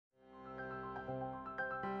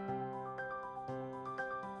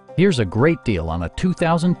Here's a great deal on a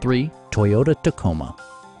 2003 Toyota Tacoma.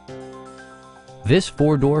 This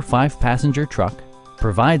 4-door, 5-passenger truck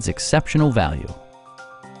provides exceptional value.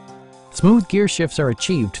 Smooth gear shifts are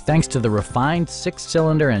achieved thanks to the refined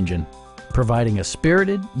 6-cylinder engine, providing a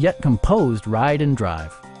spirited yet composed ride and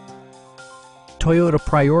drive. Toyota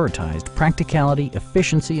prioritized practicality,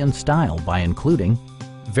 efficiency, and style by including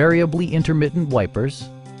variably intermittent wipers,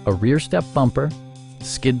 a rear step bumper,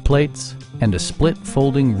 skid plates, and a split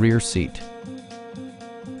folding rear seat.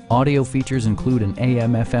 Audio features include an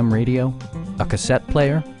AM/FM radio, a cassette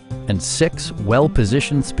player, and 6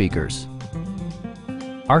 well-positioned speakers.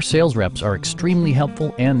 Our sales reps are extremely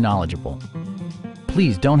helpful and knowledgeable.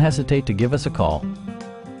 Please don't hesitate to give us a call.